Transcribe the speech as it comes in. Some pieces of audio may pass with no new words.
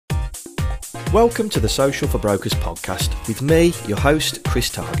Welcome to the Social for Brokers podcast with me, your host, Chris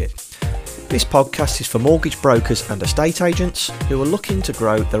Target. This podcast is for mortgage brokers and estate agents who are looking to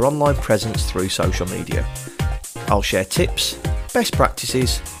grow their online presence through social media. I'll share tips, best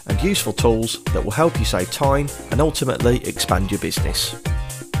practices and useful tools that will help you save time and ultimately expand your business.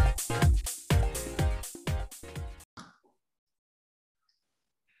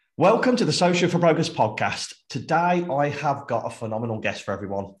 Welcome to the Social for Brokers podcast. Today, I have got a phenomenal guest for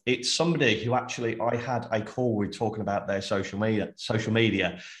everyone. It's somebody who actually I had a call with talking about their social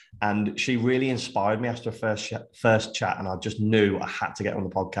media, and she really inspired me after a first chat, and I just knew I had to get her on the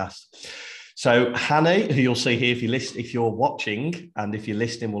podcast. So Hanny, who you'll see here if you're watching, and if you're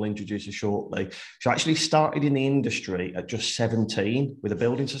listening, we'll introduce her shortly. She actually started in the industry at just 17 with a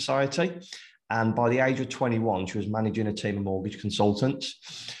building society, and by the age of 21, she was managing a team of mortgage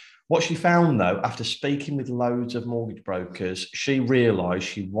consultants. What she found, though, after speaking with loads of mortgage brokers, she realised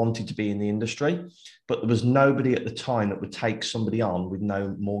she wanted to be in the industry, but there was nobody at the time that would take somebody on with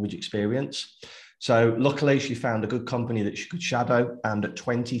no mortgage experience. So luckily, she found a good company that she could shadow. And at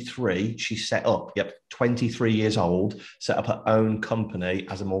 23, she set up, 23 years old, set up her own company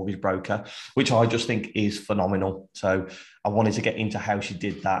as a mortgage broker, which I just think is phenomenal. So I wanted to get into how she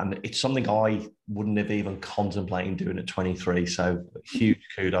did that. And it's something I wouldn't have even contemplated doing at 23. So huge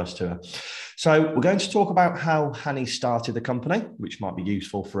kudos to her. So we're going to talk about how Hanny started the company, which might be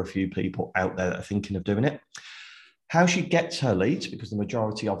useful for a few people out there that are thinking of doing it. How she gets her leads, because the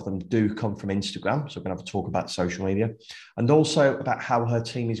majority of them do come from Instagram. So we're going to have to talk about social media, and also about how her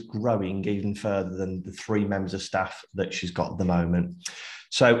team is growing even further than the 3 members of staff that she's got at the moment.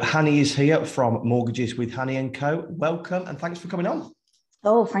 So Hanny is here from Mortgages with Hanny & Co. Welcome, and thanks for coming on.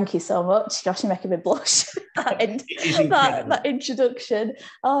 Oh, thank you so much. Gosh, you're making me blush. that introduction.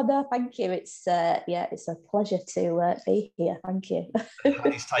 Oh no, thank you. It's it's a pleasure to be here. Thank you.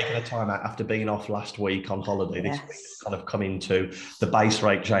 Hanny's taken a time out after being off last week on holiday. This week has kind of come into the base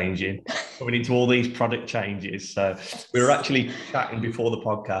rate changing, coming into all these product changes. So we were actually chatting before the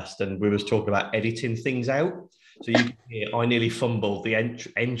podcast, and we was talking about editing things out. So you can hear I nearly fumbled the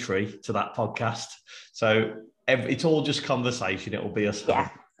entry to that podcast. So it's all just conversation. It will be us. Yeah,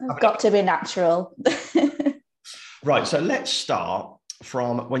 it's got to be natural. Right. So let's start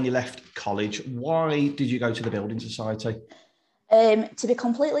from when you left college. Why did you go to the building society? To be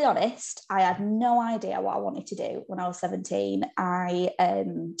completely honest, I had no idea what I wanted to do when I was 17.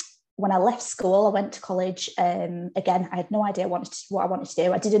 When I left school, I went to college. Again, I had no idea what I wanted to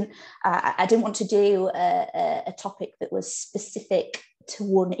do. I didn't want to do a topic that was specific to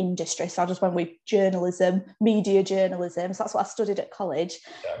one industry. So I just went with journalism, media journalism. So that's what I studied at college.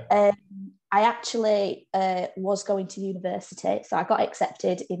 Yeah. I actually was going to university. So I got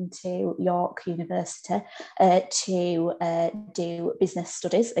accepted into York University to do business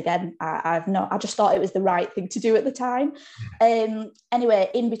studies. Again, I just thought it was the right thing to do at the time.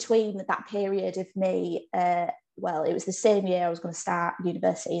 Anyway, in between that period of me, it was the same year I was going to start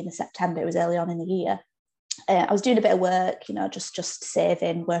university in September. It was early on in the year. I was doing a bit of work, just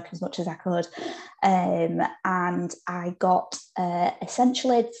saving, working as much as I could. And I got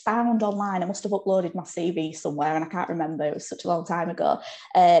essentially found online. I must have uploaded my CV somewhere, and I can't remember. It was such a long time ago,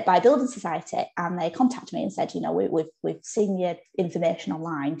 by a building society. And they contacted me and said, we've seen your information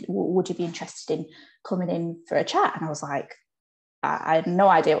online. Would you be interested in coming in for a chat? And I was like, I had no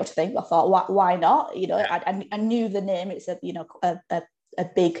idea what to think. I thought, why not? I knew the name. It's a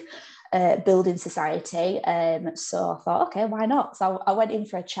big building society. So I thought, okay, why not? So I went in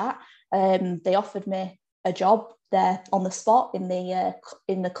for a chat. They offered me a job there on the spot in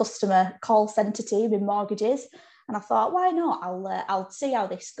the customer call centre team in mortgages. And I thought, why not? I'll see how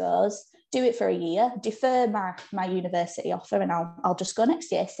this goes, do it for a year, defer my university offer, and I'll just go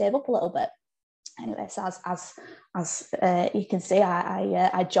next year, save up a little bit. Anyway, so as you can see,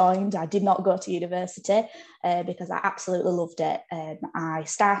 I joined. I did not go to university because I absolutely loved it. I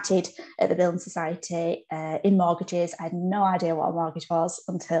started at the Building Society in mortgages. I had no idea what a mortgage was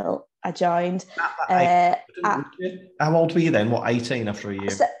until I joined. How old were you then? 18 after a year?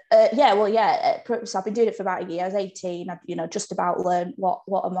 So I've been doing it for about a year. I was 18. I just about learned what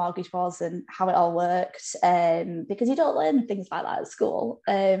a mortgage was and how it all worked, because you don't learn things like that at school.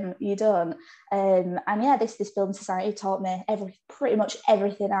 You don't. This building society taught me pretty much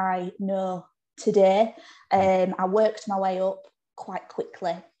everything I know today. I worked my way up quite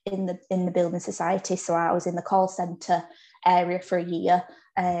quickly in the building society. So I was in the call centre area for a year.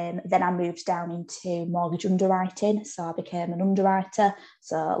 Then I moved down into mortgage underwriting. So I became an underwriter.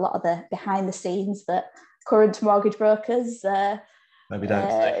 So a lot of the behind the scenes that current mortgage brokers maybe don't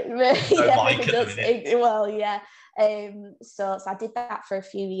So I did that for a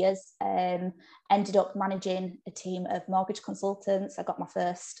few years, ended up managing a team of mortgage consultants. I got my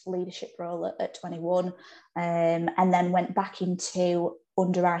first leadership role at 21, and then went back into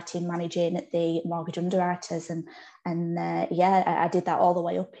underwriting, managing the mortgage underwriters. And I did that all the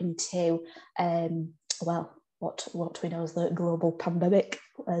way up into, what we know as the global pandemic,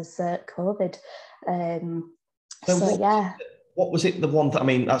 as COVID. What was it? The one that, I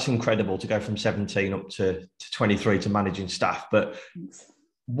mean, that's incredible to go from 17 up to 23 to managing staff. But at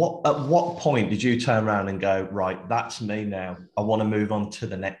what point did you turn around and go, right, that's me now, I want to move on to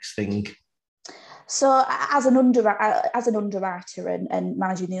the next thing? So as an underwriter and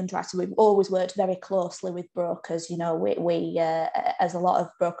managing the underwriter, we've always worked very closely with brokers. You know, we as a lot of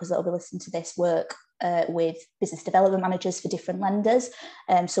brokers that will be listening to this, work with business development managers for different lenders.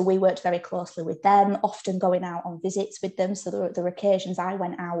 So we worked very closely with them, often going out on visits with them. So there were occasions I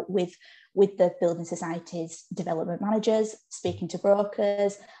went out with the building society's development managers, speaking to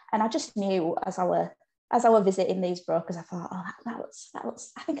brokers. And I just knew as I were visiting these brokers, I thought, oh, that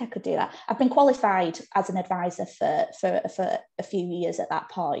looks, I think I could do that. I've been qualified as an advisor for a few years at that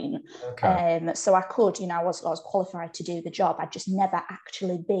point. Okay. So I could, I was qualified to do the job. I'd just never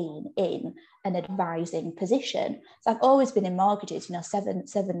actually been in an advising position. So I've always been in mortgages,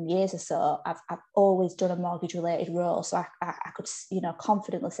 7 years or so. I've always done a mortgage related role. So I could,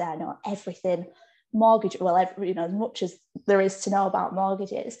 confidently say I know everything mortgage, as much as there is to know about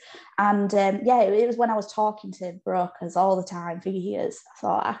mortgages. And it was when I was talking to brokers all the time for years, I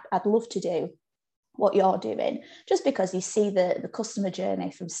thought I'd love to do what you're doing, just because you see the customer journey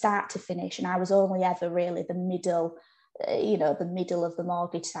from start to finish. And I was only ever really the middle of the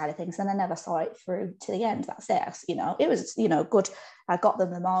mortgage side of things, and I never saw it through to the end. That's it. It was good. I got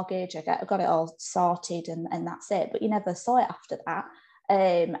them the mortgage, I got it all sorted, and that's it. But you never saw it after that.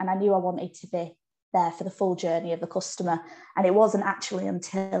 And I knew I wanted to be there for the full journey of the customer. And it wasn't actually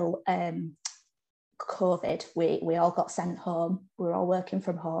until COVID, we all got sent home. We were all working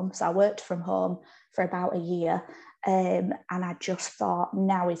from home. So I worked from home for about a year. And I just thought,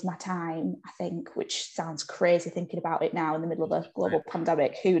 now is my time, I think, which sounds crazy thinking about it now in the middle of a global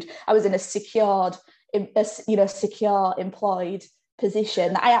pandemic. I was in a secure employed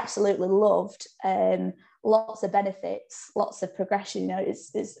position that I absolutely loved. Lots of benefits, lots of progression.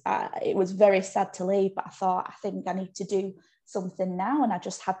 It was very sad to leave, but I thought, I think I need to do something now. And I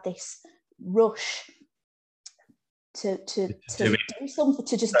just had this rush to do something,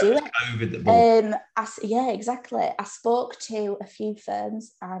 to just do it. Exactly. I spoke to a few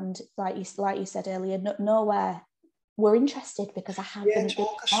firms, and like you said earlier, nowhere were interested because I haven't been a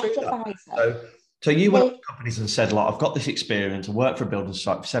mortgage advisor. So you went to companies and said, I've got this experience. I worked for a building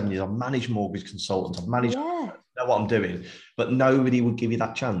site for 7 years. I've managed mortgage consultants. I've managed, I know what I'm doing, but nobody would give you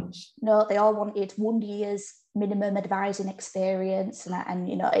that chance. No, they all wanted 1 year's minimum advising experience.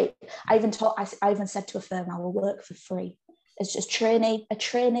 I even said to a firm, I will work for free. It's just a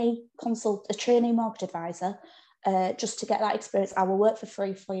trainee mortgage advisor. Just to get that experience, I will work for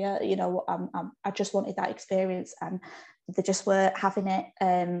free for you. I just wanted that experience, and they just weren't having it.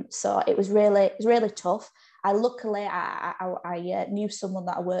 So it was really tough. I knew someone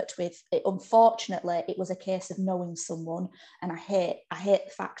that I worked with. Unfortunately, it was a case of knowing someone, and I hate the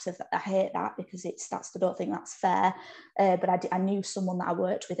fact of that. I hate that because I don't think that's fair. But I knew someone that I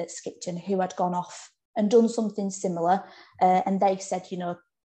worked with at Skipton who had gone off and done something similar, and they said,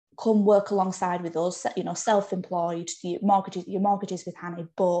 come work alongside with us, self-employed, your mortgages with Hanny,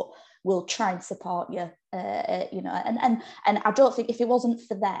 but we'll try and support you, and I don't think, if it wasn't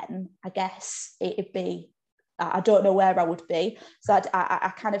for them, I guess it'd be, I don't know where I would be. So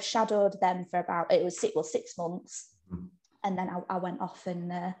I kind of shadowed them for about, 6 months. And then I went off,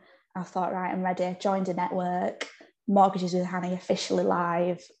 and I thought, right, I'm ready. Joined a network, Mortgages with Hanny officially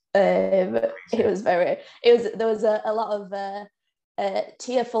live. There was a lot of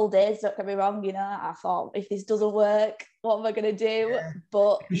tearful days, don't get me wrong. I thought, if this doesn't work, what am I going to do? Yeah.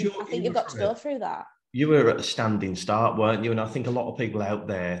 But I think you've got to go through that. You were at a standing start, weren't you? And I think a lot of people out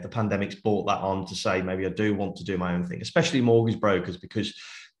there, the pandemic's brought that on to say, maybe I do want to do my own thing, especially mortgage brokers, because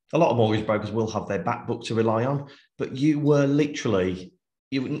a lot of mortgage brokers will have their back book to rely on. But you were literally,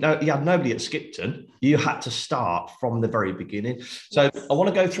 you had nobody at Skipton. You had to start from the very beginning. So yes. I want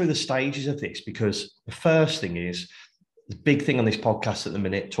to go through the stages of this, because the first thing is, the big thing on this podcast at the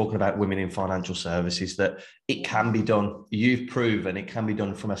minute, talking about women in financial services, that it can be done. You've proven it can be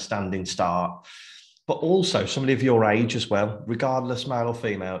done from a standing start. But also somebody of your age as well, regardless, male or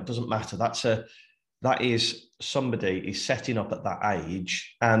female, it doesn't matter. That's that is somebody is setting up at that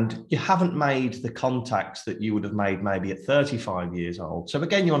age, and you haven't made the contacts that you would have made maybe at 35 years old. So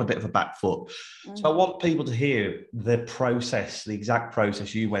again, you're on a bit of a back foot. So I want people to hear the process, the exact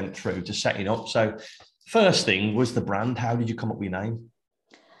process you went through to setting up. So first thing was the brand. How did you come up with your name?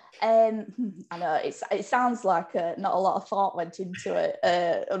 I know it sounds like not a lot of thought went into it.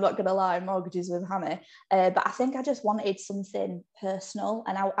 I'm not going to lie, Mortgages with Honey, but I think I just wanted something personal,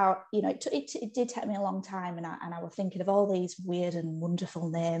 and I you know, it did take me a long time, and I was thinking of all these weird and wonderful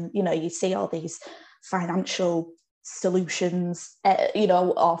names. You know, you see all these financial solutions, you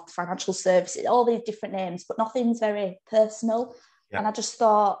know, or financial services, all these different names, but nothing's very personal. Yeah. And I just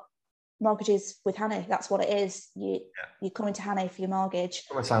thought, Mortgages with Honey, that's what it is. You're coming to Honey for your mortgage.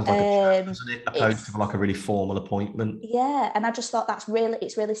 Well, it sounds like a chat, doesn't it? Opposed to like a really formal appointment. Yeah, and I just thought it's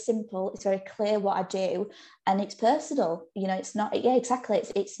really simple. It's very clear what I do, and it's personal. You know, it's not. Yeah, exactly.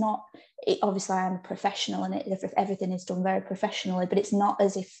 It's not. Obviously, I'm a professional, and everything is done very professionally. But it's not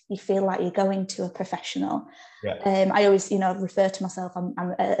as if you feel like you're going to a professional. Yeah. I always, you know, refer to myself. I'm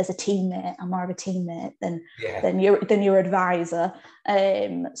as a teammate. I'm more of a teammate than your advisor.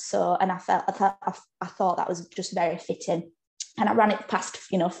 So, and I thought that was just very fitting. And I ran it past,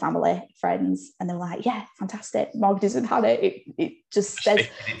 you know, family, friends, and they were like, yeah, fantastic. Mortgages with Honey. It just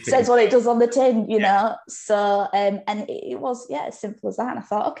says what it does on the tin, you know. So, and it was, as simple as that. And I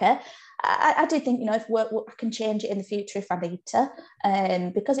thought, okay, I do think, you know, if I can change it in the future if I need to,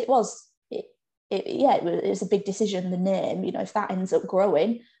 because it was a big decision, the name, you know, if that ends up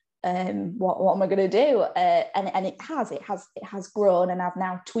growing, what am I going to do? And it has grown, and I've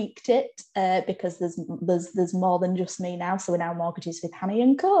now tweaked it because there's more than just me now. So we're now Mortgages with Honey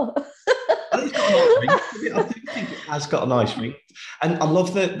and Co. I think it has got a nice ring, and I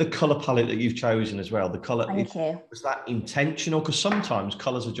love the color palette that you've chosen as well. The color, thank you. Was that intentional? Because sometimes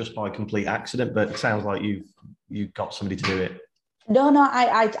colors are just by complete accident, but it sounds like you've got somebody to do it. No,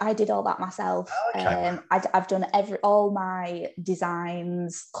 I did all that myself. Okay. I've done all my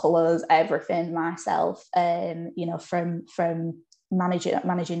designs, colours, everything myself. You know, from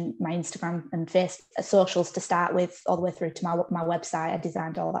managing my Instagram and socials to start with, all the way through to my website. I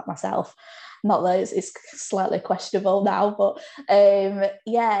designed all that myself. Not that it's slightly questionable now, but I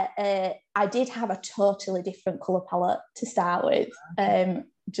did have a totally different colour palette to start with.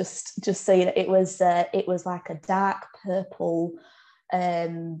 Just so you know, it was like a dark purple,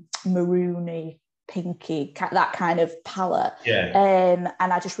 maroony, pinky, that kind of palette. Yeah.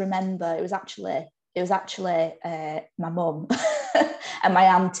 And I just remember it was actually my mum and my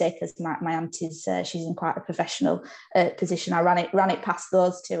auntie, because my auntie's she's in quite a professional position. I ran it past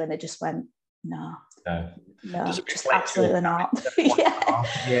those two, and they just went, no, just absolutely not.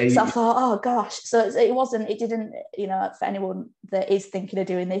 Yeah. So I thought, oh gosh. So it didn't, you know, for anyone that is thinking of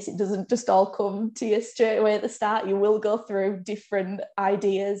doing this, it doesn't just all come to you straight away at the start. You will go through different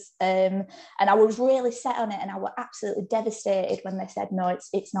ideas. And I was really set on it, and I was absolutely devastated when they said, no,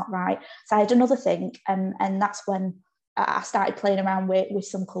 it's not right. So I had another think, and that's when I started playing around with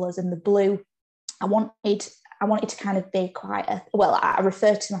some colours. And the blue, I wanted to kind of be quite I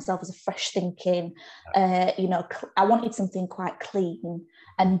refer to myself as a fresh thinking, you know, I wanted something quite clean,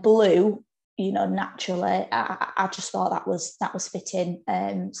 and blue, you know, naturally, I just thought that was fitting.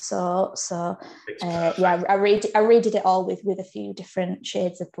 I redid it all with a few different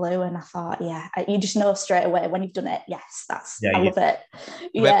shades of blue, and I thought, you just know straight away when you've done it. Yes, I love it.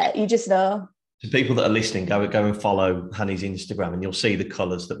 Yeah, you just know. To people that are listening, go and follow Honey's Instagram, and you'll see the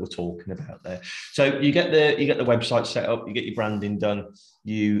colours that we're talking about there. So you get the website set up, you get your branding done,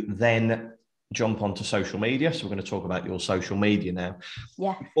 you then jump onto social media. So we're going to talk about your social media now.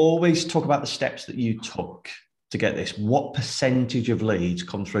 Yeah. Always talk about the steps that you took to get this. What percentage of leads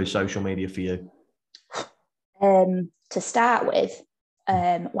come through social media for you? To start with,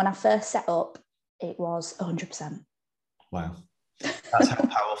 when I first set up, it was 100%. Wow. That's how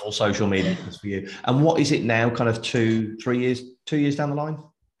powerful social media is for you. And what is it now, kind of 2 years down the line?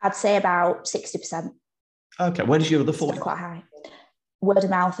 I'd say about 60%. Okay. Where does your other 40? Quite high. Word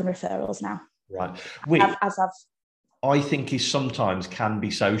of mouth and referrals now. Right. I think is sometimes can be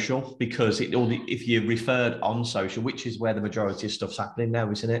social, because if you're referred on social, which is where the majority of stuff's happening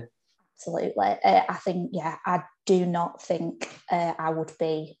now, isn't it? Absolutely. I think, I do not think I would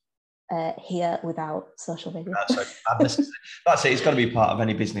be here without social media. That's it. It's got to be part of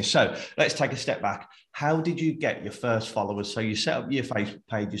any business. So let's take a step back. how did you get your first followers? So you set up your Facebook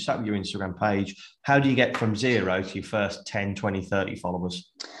page, you set up your Instagram page. How do you get from 0 to your first 10, 20, 30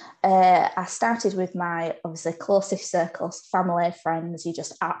 followers? I started with my obviously closest circles, family, friends. You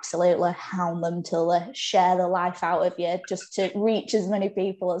just absolutely hound them till they share the life out of you, just to reach as many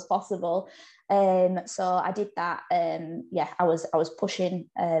people as possible. So I did that. I was pushing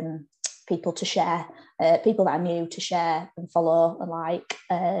people to share, people that I knew to share and follow and like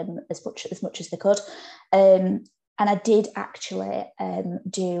as much as they could. And I did actually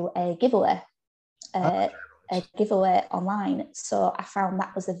do a giveaway. A giveaway online. So I found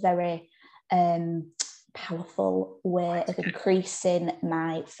that was a very powerful way of increasing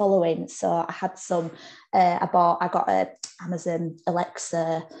my following. So I had some, I got a Amazon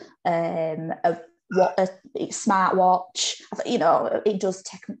Alexa, a smartwatch. I thought, it does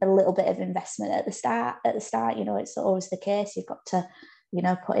take a little bit of investment at the start, it's always the case. You've got to,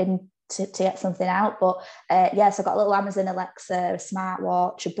 put in to get something out. But so I got a little Amazon Alexa, a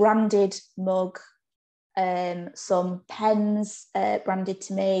smartwatch, a branded mug, some pens branded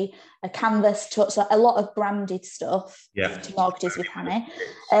to me, a canvas touch, so a lot of branded stuff to Mortgages with Hanny.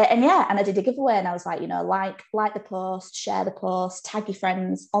 And I did a giveaway, and I was like, like the post, share the post, tag your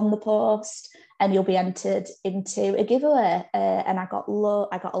friends on the post, and you'll be entered into a giveaway. And I got a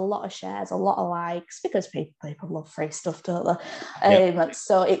lot of shares, a lot of likes, because people love free stuff, don't they?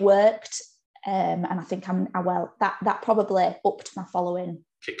 So it worked. And I think that probably upped my following.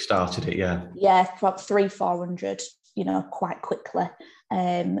 Kickstarted it, about 300-400, quite quickly.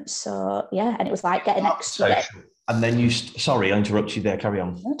 And it was like getting extra. And then sorry, I interrupted you there. Carry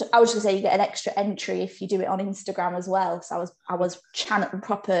on. I was going to say you get an extra entry if you do it on Instagram as well. So I was channeling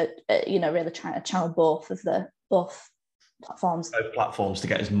proper, really trying to channel both platforms. Both platforms to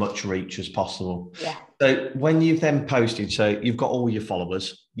get as much reach as possible. Yeah. So when you've then posted, so you've got all your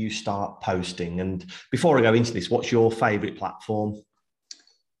followers, you start posting. And before I go into this, what's your favourite platform?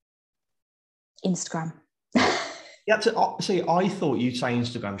 Instagram. I thought you'd say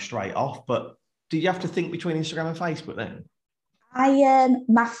Instagram straight off, but did you have to think between Instagram and Facebook then?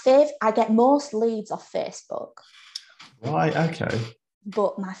 I get most leads off Facebook. Right, okay.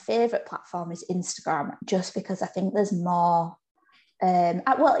 But my favourite platform is Instagram, just because I think there's more.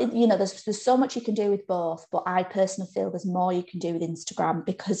 There's so much you can do with both, but I personally feel there's more you can do with Instagram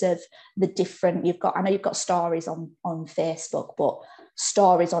because of the different. I know you've got stories on Facebook, but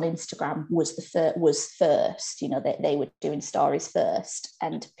stories on Instagram was first. They were doing stories first,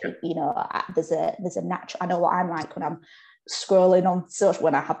 and there's a natural. I know what I'm like when I'm scrolling on social,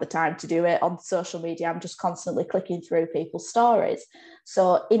 when I have the time to do it on social media. I'm just constantly clicking through people's stories.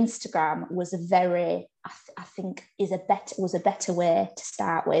 So Instagram was I think was a better way to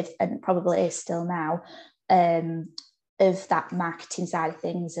start with, and probably is still now, of that marketing side of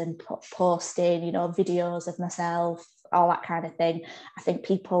things and posting, videos of myself, all that kind of thing. I think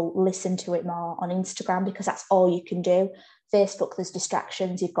people listen to it more on Instagram because that's all you can do. Facebook, there's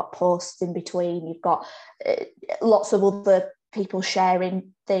distractions, you've got posts in between, you've got lots of other people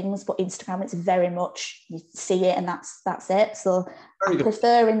sharing things, but Instagram, it's very much, you see it and that's it. So I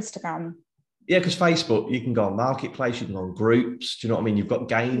prefer Instagram. Yeah, because Facebook, you can go on Marketplace, you can go on groups, do you know what I mean? You've got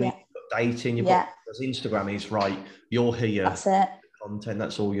gaming, you've got dating, whereas Instagram is, right, you're here. That's it. Content,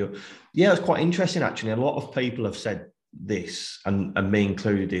 that's all you're... Yeah, it's quite interesting, actually. A lot of people have said this, and me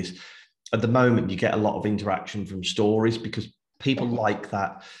included, is at the moment you get a lot of interaction from stories because people like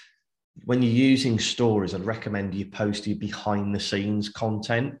that. When you're using stories, I'd recommend you post your behind the scenes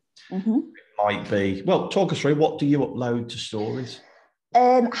content. Mm-hmm. It might be, well, talk us through, what do you upload to stories?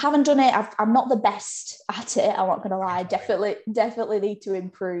 Haven't done it. I'm not the best at it. I'm not going to lie. Definitely need to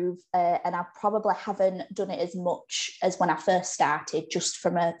improve. And I probably haven't done it as much as when I first started, just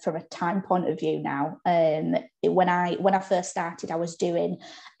from a time point of view now. When I first started, I was doing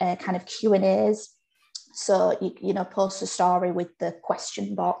kind of Q&As. So you post a story with the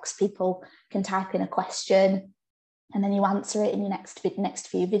question box. People can type in a question, and then you answer it in your next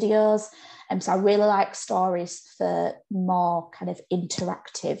few videos. So I really like stories for more kind of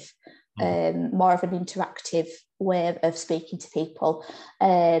interactive, more of an interactive way of speaking to people.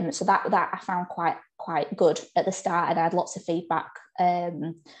 So that I found quite good at the start, and I had lots of feedback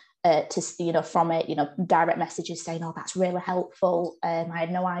from it, direct messages saying, oh, that's really helpful. I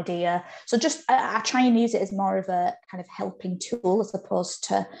had no idea. So just I try and use it as more of a kind of helping tool, as opposed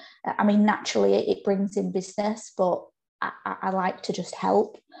to, naturally it brings in business, but I like to just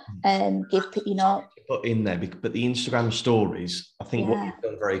help and give, put in there. But the Instagram stories, I think what you've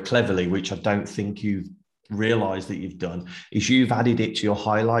done very cleverly, which I don't think you've realised that you've done, is you've added it to your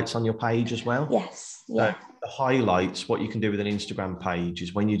highlights on your page as well. Yes. Yeah. the highlights, what you can do with an Instagram page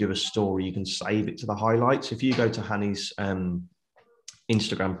is when you do a story, you can save it to the highlights. If you go to Hanny's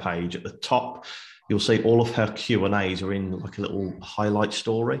Instagram page at the top, you'll see all of her Q&As are in like a little highlight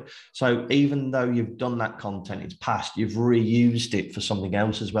story. So even though you've done that content, it's past, you've reused it for something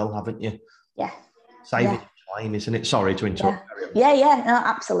else as well, haven't you? Yeah. Saving time, isn't it? Sorry to interrupt. Yeah, no,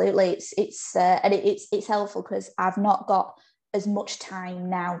 absolutely. It's helpful because I've not got as much time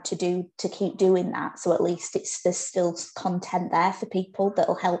now to keep doing that. So at least there's still content there for people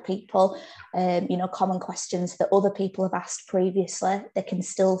that'll help people. Common questions that other people have asked previously, they can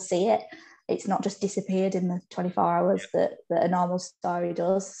still see it. It's not just disappeared in the 24 hours that a normal story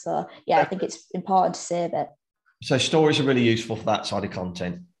does. So yeah, I think it's important to save it. So stories are really useful for that side of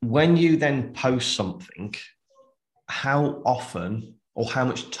content. When you then post something, how often or how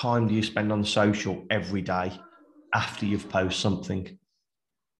much time do you spend on social every day after you've posted something?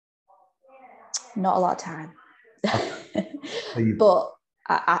 Not a lot of time. But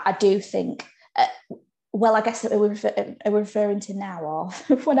I do think, I guess that we're referring to now or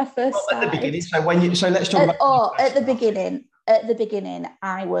when I first started. At the beginning. So let's talk about. At the beginning. At the beginning,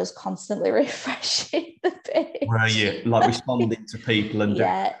 I was constantly refreshing the page. Were you like responding to people and doing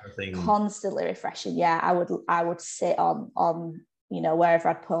everything? Constantly refreshing. Yeah, I would sit on wherever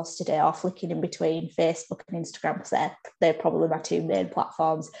I'd posted it or flicking in between Facebook and Instagram because they're probably my two main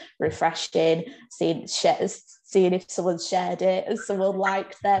platforms. Refreshing, seeing if someone shared it, and someone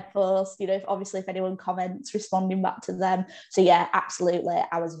liked their post. If anyone comments, responding back to them. So yeah, absolutely,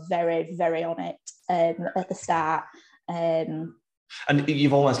 I was very, very on it at the start. And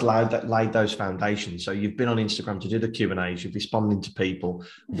you've almost laid those foundations. So you've been on Instagram to do the Q&As, you're responding to people.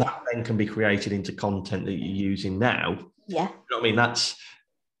 That then can be created into content that you're using now. Yeah. You know what I mean? That's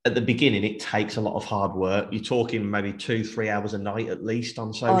at the beginning, it takes a lot of hard work. You're talking maybe 2-3 hours a night at least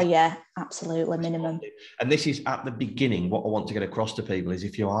on social. Oh yeah, absolutely, minimum. And this is at the beginning. What I want to get across to people is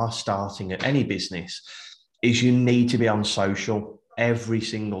if you are starting at any business, is you need to be on social every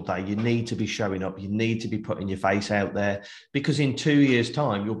single day. You need to be showing up. You need to be putting your face out there, because in 2 years'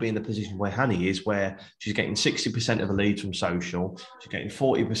 time, you'll be in the position where Hanny is, where she's getting 60% of the leads from social. She's getting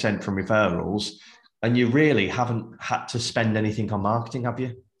 40% from referrals. And you really haven't had to spend anything on marketing, have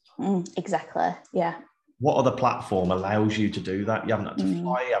you? Exactly. Yeah. What other platform allows you to do that? You haven't had to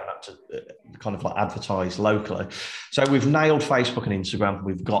fly, you haven't had to kind of like advertise locally. So we've nailed Facebook and Instagram.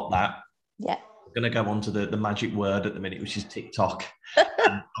 We've got that. Yeah. We're going to go on to the magic word at the minute, which is TikTok.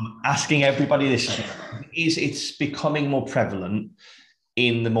 I'm asking everybody this. It's becoming more prevalent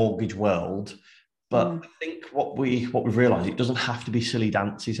in the mortgage world, but I think what we've realised, it doesn't have to be silly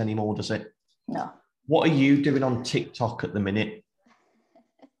dances anymore, does it? No. What are you doing on TikTok at the minute?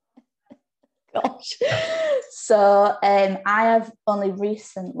 Gosh. So I have only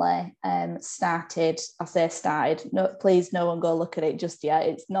recently started. I say started. No, please, no one go look at it just yet.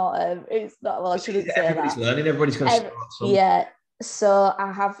 It's not. Well, I shouldn't say that. Everybody's learning. Everybody's going to start something. Yeah. So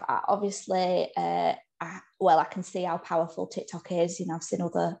I have obviously. I can see how powerful TikTok is. I've seen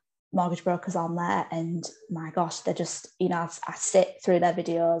other mortgage brokers on there, and my gosh, they're just. I sit through their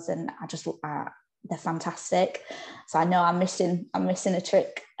videos, and they're fantastic. So I know I'm missing a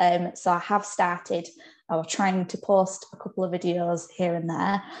trick. So I have started. I was trying to post a couple of videos here and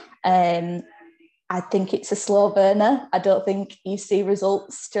there. I think it's a slow burner. I don't think you see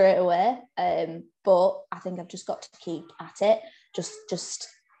results straight away. But I think I've just got to keep at it. Just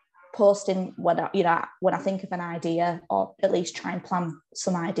posting when I think of an idea, or at least try and plan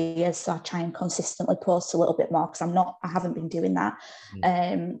some ideas. So I try and consistently post a little bit more, because I haven't been doing that.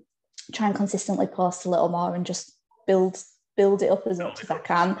 Try and consistently post a little more and just build it up as much as I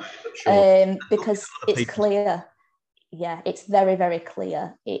can, because it's clear. Yeah, it's very, very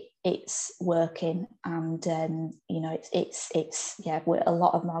clear. It's working, and it's we're a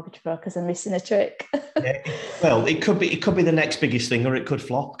lot of mortgage brokers are missing a trick. Well, it could be the next biggest thing, or it could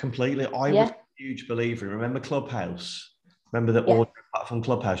flop completely. I was a huge believer. Remember Clubhouse? Remember the audio platform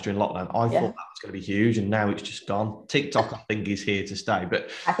Clubhouse during lockdown? I thought that was going to be huge, and now it's just gone. TikTok, I think, is here to stay. But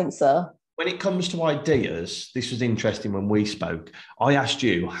I think so. When it comes to ideas, this was interesting when we spoke. I asked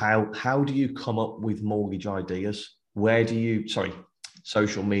you, how do you come up with mortgage ideas? Where do you,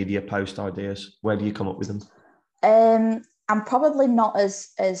 social media post ideas? Where do you come up with them? I'm probably not as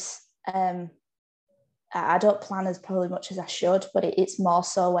I don't plan as probably much as I should, but it's more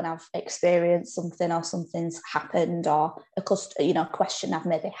so when I've experienced something, or something's happened, or a question I've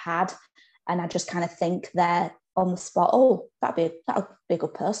maybe had, and I just kind of think there on the spot, oh, that'll be a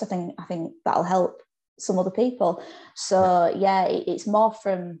good post. I think that'll help some other people. So yeah, it's more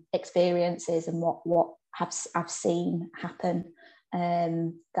from experiences and what I've seen happen,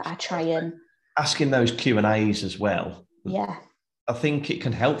 that I try and. asking those Q&As as well. Yeah. I think it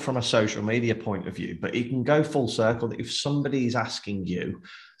can help from a social media point of view, but it can go full circle that if somebody is asking you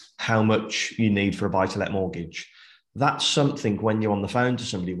how much you need for a buy-to-let mortgage, that's something when you're on the phone to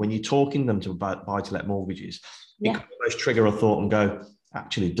somebody, when you're talking them to about buy-to-let mortgages, it can almost trigger a thought and go,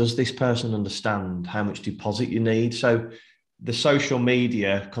 actually, does this person understand how much deposit you need? So the social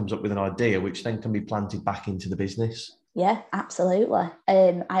media comes up with an idea, which then can be planted back into the business. Yeah, absolutely.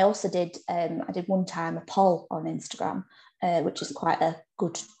 I also did, I did one time a poll on Instagram, which is quite a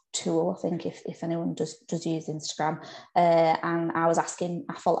good tool, I think, if anyone does use Instagram. And I was asking,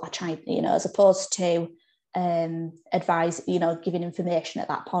 I thought I tried, as opposed to advise, giving information at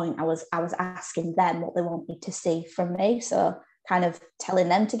that point, I was asking them what they wanted to see from me. So kind of telling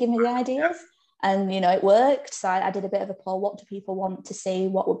them to give me the ideas. And, it worked. So I did a bit of a poll. What do people want to see?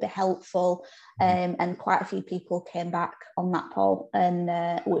 What would be helpful? And quite a few people came back on that poll and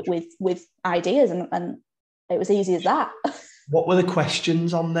with ideas. And it was easy as that. What were the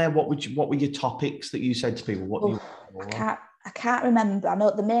questions on there? What were your topics that you said to people? I can't remember. I know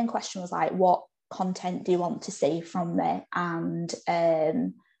the main question was like, what content do you want to see from me? And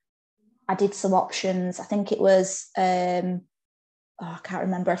I did some options. I think it was... I can't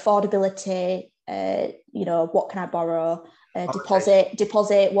remember, affordability, what can I borrow,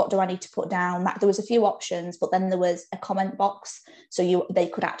 deposit, what do I need to put down? There was a few options, but then there was a comment box. So they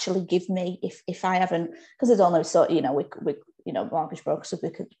could actually give me, if I haven't, because there's only mortgage brokers, so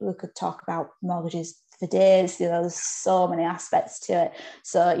we could talk about mortgages for days, there's so many aspects to it.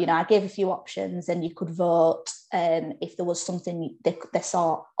 So, I gave a few options and you could vote if there was something they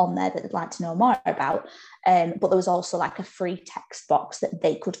saw on there that they'd like to know more about. But there was also like a free text box that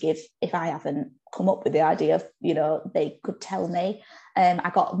they could give if I haven't come up with the idea, they could tell me.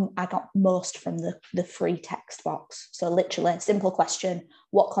 I got most from the free text box. So literally a simple question,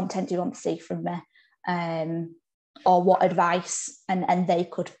 what content do you want to see from me? Or what advice, and they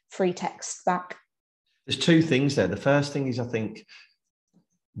could free text back. There's two things there. The first thing is, I think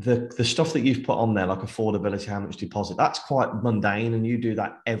the stuff that you've put on there, like affordability, how much deposit, that's quite mundane, and you do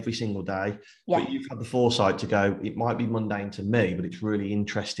that every single day. Yeah. But you've had the foresight to go, it might be mundane to me, but it's really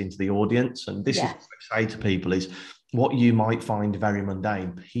interesting to the audience. And this is what I say to people is, what you might find very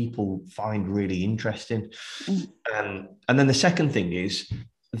mundane, people find really interesting. And then the second thing is,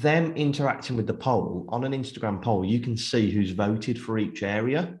 them interacting with the poll on an Instagram poll, you can see who's voted for each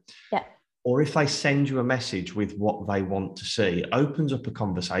area. Yeah. Or if they send you a message with what they want to see, it opens up a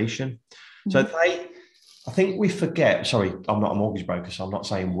conversation. So I think we forget, sorry, I'm not a mortgage broker, so I'm not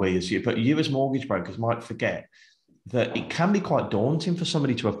saying we as you, but you as mortgage brokers might forget that it can be quite daunting for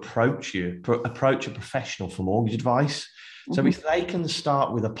somebody to approach a professional for mortgage advice. So if they can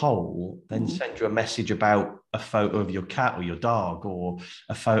start with a poll, then send you a message about a photo of your cat or your dog or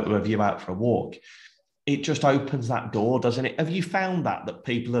a photo of you out for a walk, it just opens that door, doesn't it? Have you found that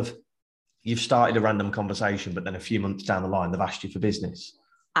people you've started a random conversation, but then a few months down the line, they've asked you for business?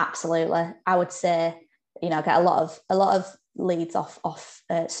 Absolutely. I would say, I get a lot of leads off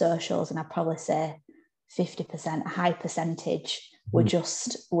socials, and I'd probably say 50%, a high percentage,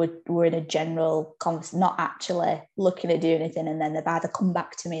 we're in a general conversation, not actually looking to do anything, and then they've either come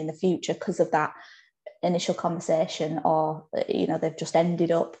back to me in the future because of that initial conversation, or they've just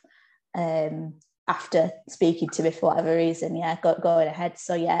ended up after speaking to me for whatever reason, going ahead.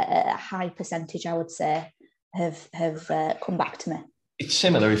 So a high percentage, I would say, have come back to me. It's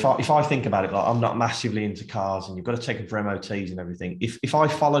similar. If I think about it, like, I'm not massively into cars, and you've got to take them for MOTs and everything. If I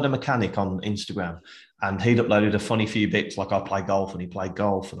followed a mechanic on Instagram and he'd uploaded a funny few bits, like I play golf and he played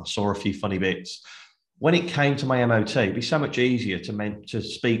golf and I saw a few funny bits, when it came to my MOT, it'd be so much easier to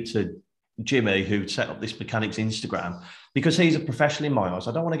speak to Jimmy, who'd set up this mechanic's Instagram, because he's a professional in my eyes.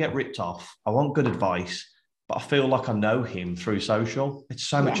 I don't want to get ripped off. I want good advice, but I feel like I know him through social. It's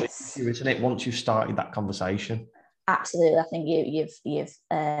so much easier, isn't it, once you've started that conversation? Absolutely. I think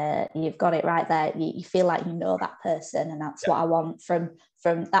you've got it right there. You feel like you know that person, and that's what I want from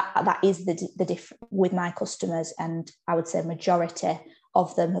that. That is the difference with my customers, and I would say majority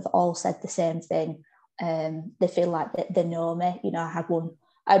of them have all said the same thing. They feel like they know me.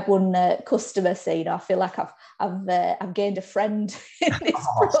 I had one customer say, I feel like I've gained a friend in this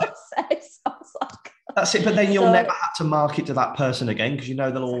process. I was like, that's it. But then you'll never have to market to that person again, because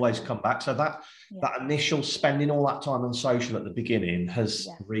they'll always come back. So that initial spending all that time on social at the beginning has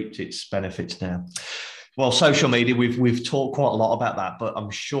reaped its benefits now. Well, social media, we've talked quite a lot about that, but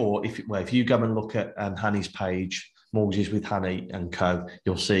I'm sure if you go and look at Hanny's page, Mortgages with Hanny and Co.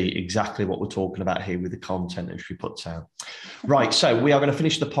 You'll see exactly what we're talking about here with the content that she puts out. Right, so we are going to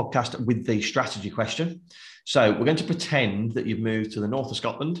finish the podcast with the strategy question. So we're going to pretend that you've moved to the north of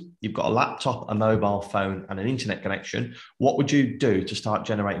Scotland. You've got a laptop, a mobile phone, and an internet connection. What would you do to start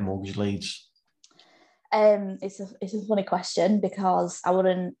generating mortgage leads? It's a funny question because I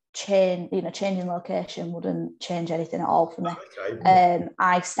wouldn't changing location wouldn't change anything at all for me. Okay.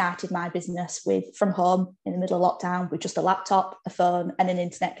 I started my business from home in the middle of lockdown with just a laptop, a phone, and an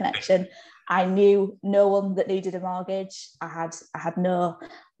internet connection. I knew no one that needed a mortgage. I had no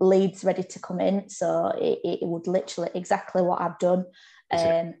leads ready to come in, so it would literally exactly what I've done.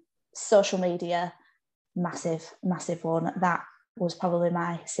 Social media, massive one. That was probably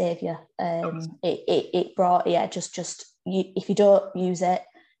my saviour. It brought, if you don't use it,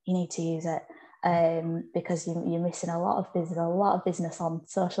 you need to use it, because you're missing a lot of business on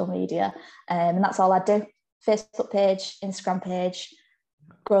social media, and that's all I do. Facebook page, Instagram page,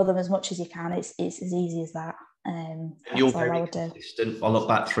 grow them as much as you can. It's as easy as that. You're very consistent. I look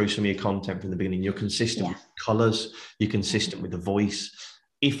back through some of your content from the beginning. You're consistent with colours. You're consistent with the voice.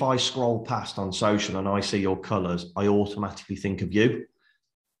 If I scroll past on social and I see your colours, I automatically think of you.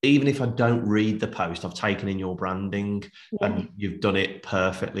 Even if I don't read the post, I've taken in your branding, and you've done it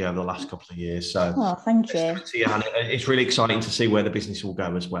perfectly over the last couple of years. So, thank you. It's really exciting to see where the business will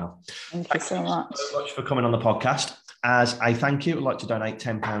go as well. Thank you so much for coming on the podcast. As a thank you, I'd like to donate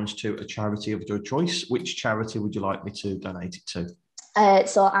 £10 to a charity of your choice. Which charity would you like me to donate it to?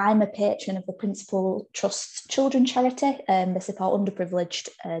 So I'm a patron of the Principal Trust Children Charity. They support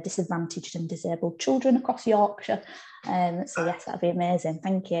underprivileged, disadvantaged and disabled children across Yorkshire. So yes, that'd be amazing.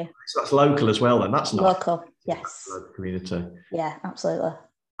 Thank you. So that's local as well then? That's local, yes. Local community. Yeah, absolutely.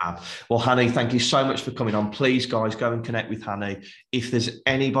 Well, Hanny, thank you so much for coming on. Please, guys, go and connect with Hanny. If there's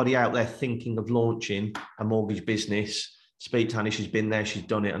anybody out there thinking of launching a mortgage business, speak to Hanny. She's been there, she's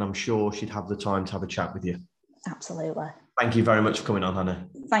done it, and I'm sure she'd have the time to have a chat with you. Absolutely. Thank you very much for coming on, Hanny.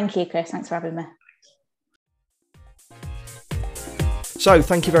 Thank you, Chris. Thanks for having me. So,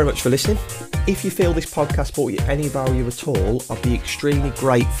 thank you very much for listening. If you feel this podcast brought you any value at all, I'd be extremely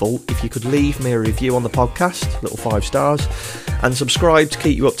grateful if you could leave me a review on the podcast, little 5 stars, and subscribe to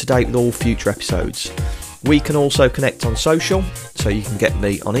keep you up to date with all future episodes. We can also connect on social, so you can get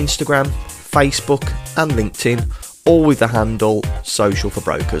me on Instagram, Facebook and LinkedIn, all with the handle Social for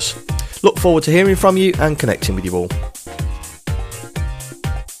Brokers. Look forward to hearing from you and connecting with you all.